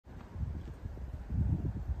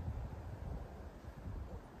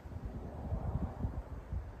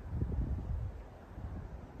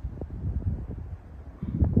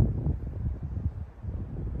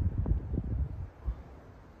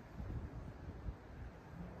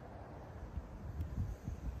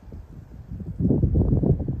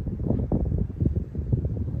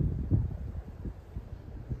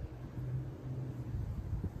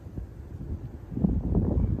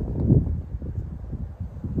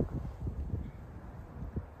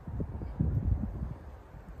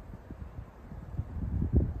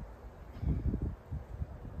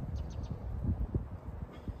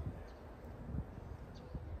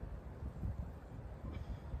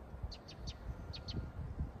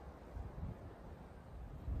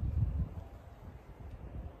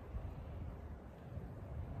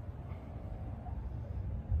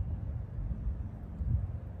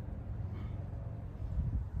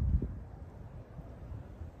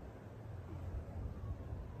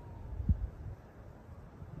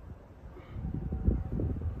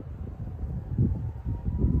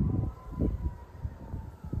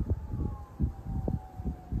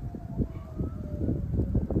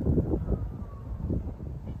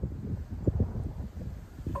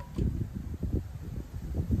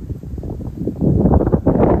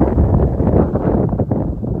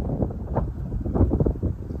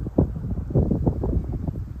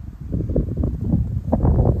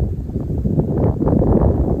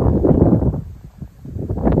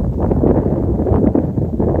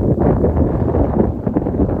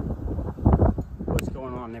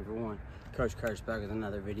Coach Curtis back with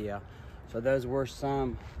another video. So those were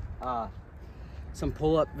some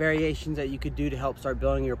pull-up variations that you could do to help start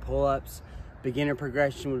building your pull-ups. Beginner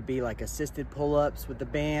progression would be like assisted pull-ups with the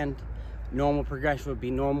band. Normal progression would be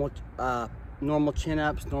normal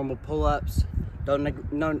chin-ups, normal pull-ups. Don't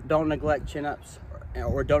neglect chin-ups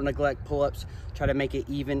or don't neglect pull-ups. Try to make it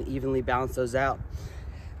evenly balance those out.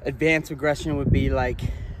 Advanced progression would be like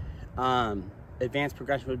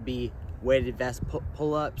weighted vest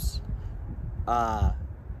pull-ups,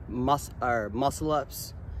 muscle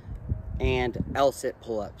ups, and L-sit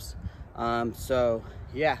pull-ups. So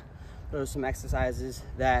yeah, those are some exercises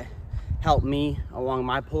that help me along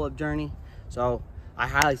my pull-up journey. So I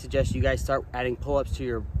highly suggest you guys start adding pull-ups to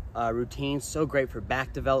your routine. So great for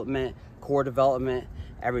back development, core development,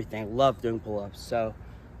 everything. Love doing pull-ups. So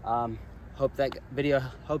hope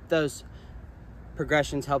those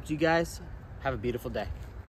progressions helped you guys. Have a beautiful day.